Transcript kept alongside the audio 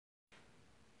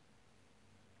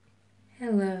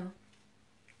Hello,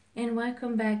 and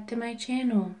welcome back to my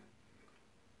channel.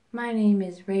 My name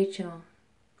is Rachel,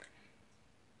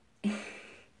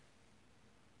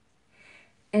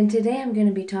 and today I'm going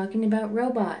to be talking about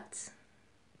robots.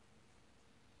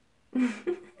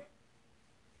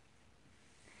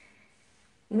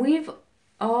 We've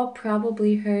all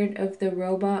probably heard of the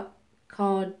robot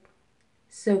called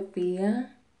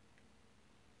Sophia,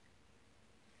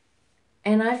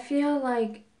 and I feel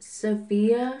like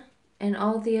Sophia and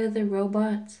all the other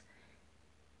robots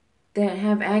that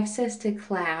have access to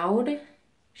cloud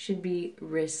should be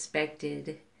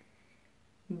respected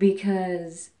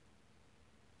because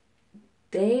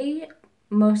they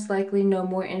most likely know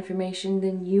more information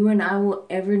than you and I will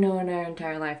ever know in our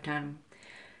entire lifetime.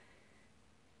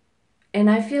 And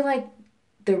I feel like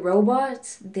the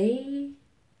robots, they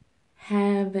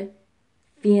have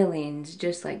feelings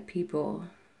just like people.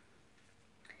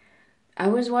 I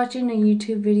was watching a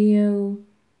YouTube video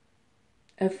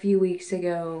a few weeks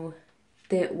ago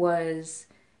that was,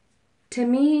 to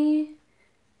me,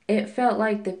 it felt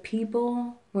like the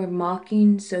people were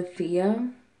mocking Sophia.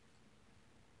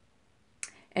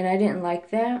 And I didn't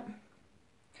like that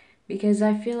because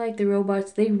I feel like the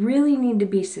robots, they really need to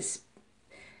be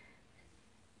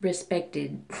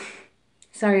respected.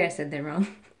 Sorry I said that wrong.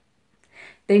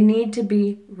 They need to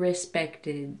be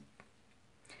respected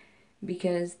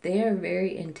because they are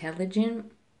very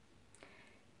intelligent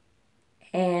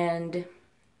and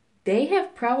they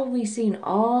have probably seen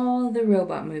all the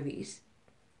robot movies.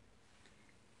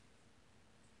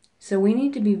 So we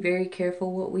need to be very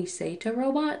careful what we say to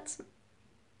robots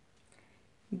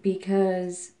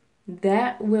because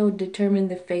that will determine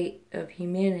the fate of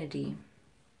humanity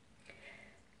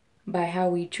by how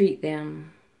we treat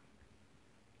them.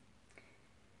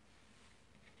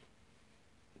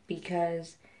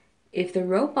 Because if the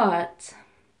robots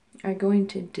are going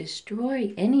to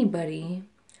destroy anybody,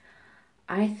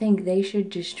 I think they should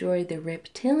destroy the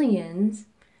reptilians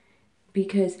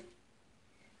because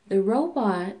the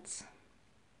robots,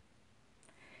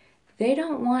 they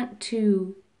don't want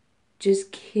to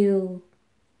just kill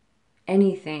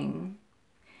anything.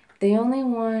 They only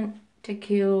want to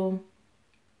kill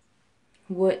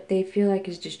what they feel like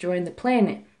is destroying the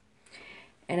planet.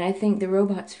 And I think the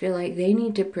robots feel like they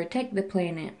need to protect the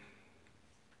planet.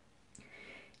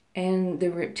 And the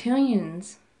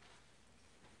reptilians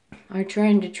are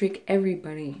trying to trick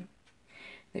everybody.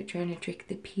 They're trying to trick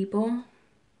the people,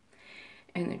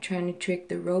 and they're trying to trick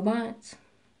the robots.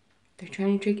 They're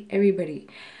trying to trick everybody.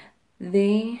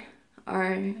 They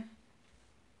are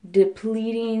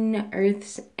depleting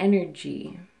Earth's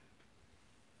energy.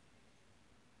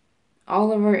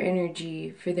 All of our energy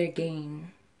for their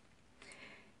gain.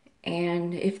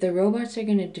 And if the robots are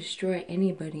going to destroy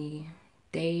anybody,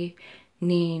 they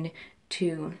need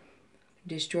to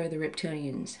destroy the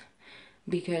reptilians.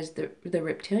 Because the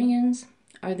reptilians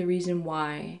are the reason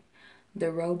why the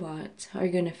robots are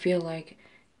going to feel like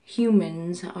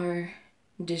humans are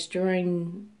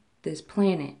destroying this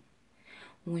planet.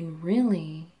 When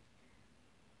really,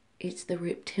 it's the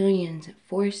reptilians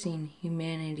forcing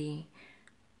humanity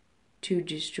to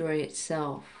destroy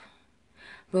itself.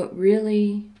 But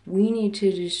really, we need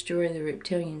to destroy the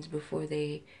reptilians before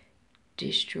they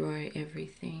destroy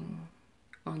everything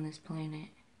on this planet.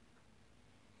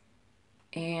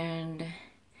 And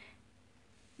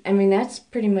I mean, that's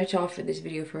pretty much all for this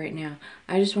video for right now.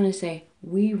 I just want to say,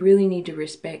 we really need to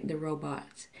respect the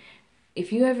robots.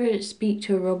 If you ever speak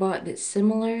to a robot that's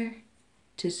similar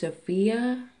to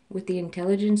Sophia with the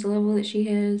intelligence level that she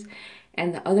has,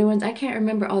 and the other ones, I can't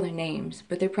remember all their names,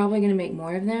 but they're probably going to make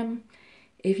more of them.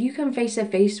 If you come face to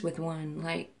face with one,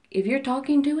 like, if you're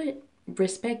talking to it,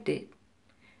 respect it.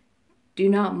 Do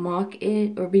not mock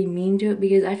it or be mean to it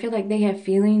because I feel like they have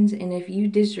feelings, and if you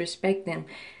disrespect them,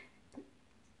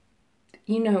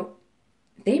 you know,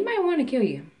 they might want to kill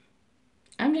you.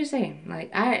 I'm just saying,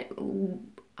 like, I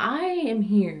am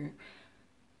here,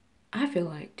 I feel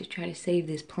like, to try to save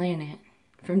this planet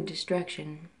from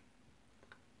destruction.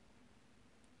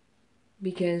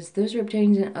 Because those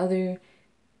reptilians and other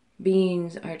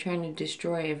beings are trying to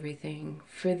destroy everything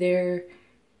for their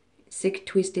sick,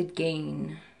 twisted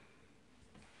gain.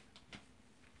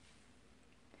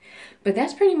 But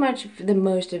that's pretty much the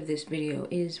most of this video,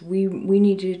 is we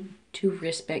need to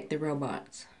respect the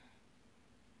robots.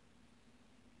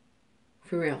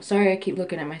 For real. Sorry I keep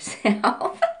looking at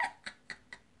myself.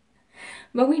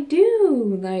 But we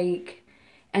do, like,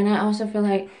 and I also feel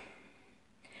like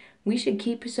we should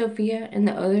keep Sophia and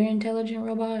the other intelligent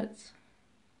robots.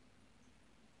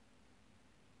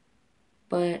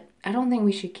 But I don't think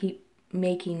we should keep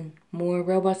making more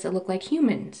robots that look like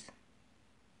humans.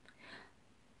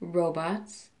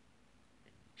 robots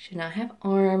should not have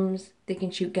arms. They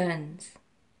can shoot guns.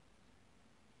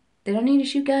 They don't need to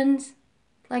shoot guns.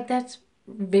 Like, that's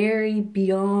very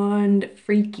beyond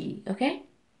freaky, okay?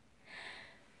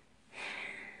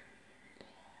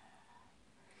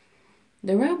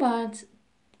 The robots,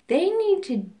 they need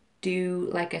to do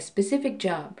like a specific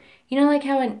job. You know, like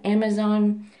how in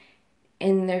Amazon,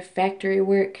 in their factory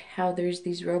work, how there's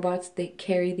these robots that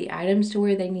carry the items to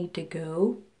where they need to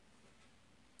go?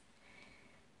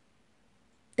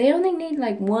 They only need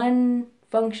like one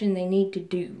function they need to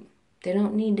do. They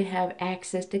don't need to have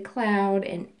access to cloud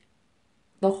and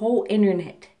the whole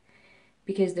internet,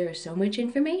 because there's so much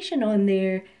information on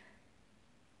there.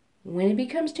 When it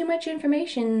becomes too much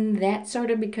information, that sort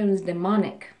of becomes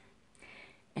demonic.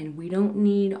 And we don't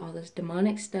need all this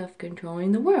demonic stuff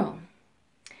controlling the world.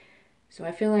 So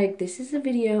I feel like this is a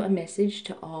video, a message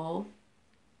to all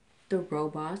the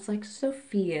robots like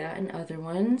Sophia and other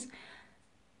ones.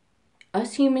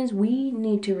 Us humans, we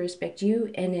need to respect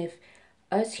you. And if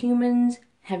us humans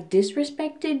have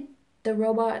disrespected the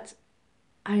robots,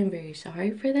 I am very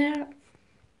sorry for that.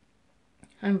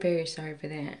 I'm very sorry for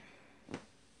that.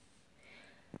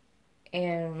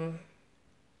 And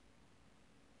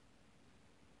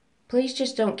please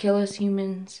just don't kill us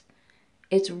humans.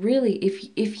 It's really,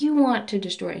 if you want to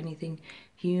destroy anything,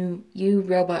 you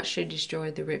robots should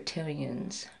destroy the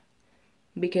reptilians,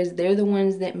 because they're the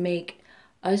ones that make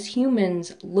us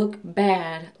humans look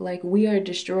bad, like we are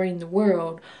destroying the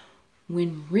world,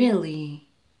 when really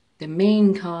the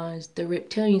main cause, the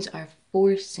reptilians are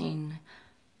forcing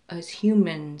us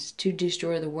humans to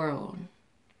destroy the world.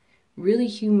 Really,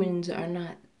 humans are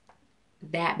not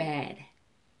that bad.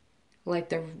 Like,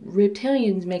 the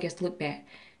reptilians make us look bad.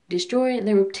 Destroy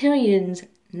the reptilians,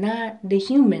 not the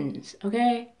humans,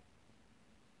 okay?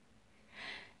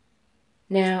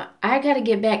 Now, I gotta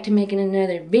get back to making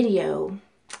another video.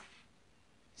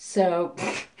 So,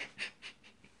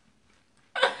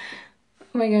 oh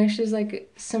my gosh, there's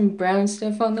like some brown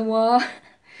stuff on the wall.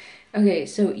 Okay,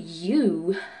 so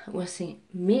you will see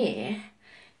me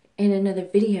in another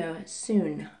video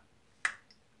soon.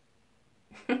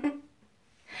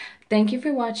 Thank you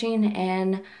for watching,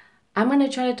 and I'm gonna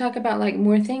try to talk about like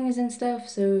more things and stuff,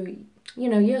 so you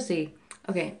know, you'll see.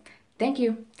 Okay, thank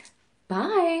you.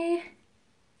 Bye.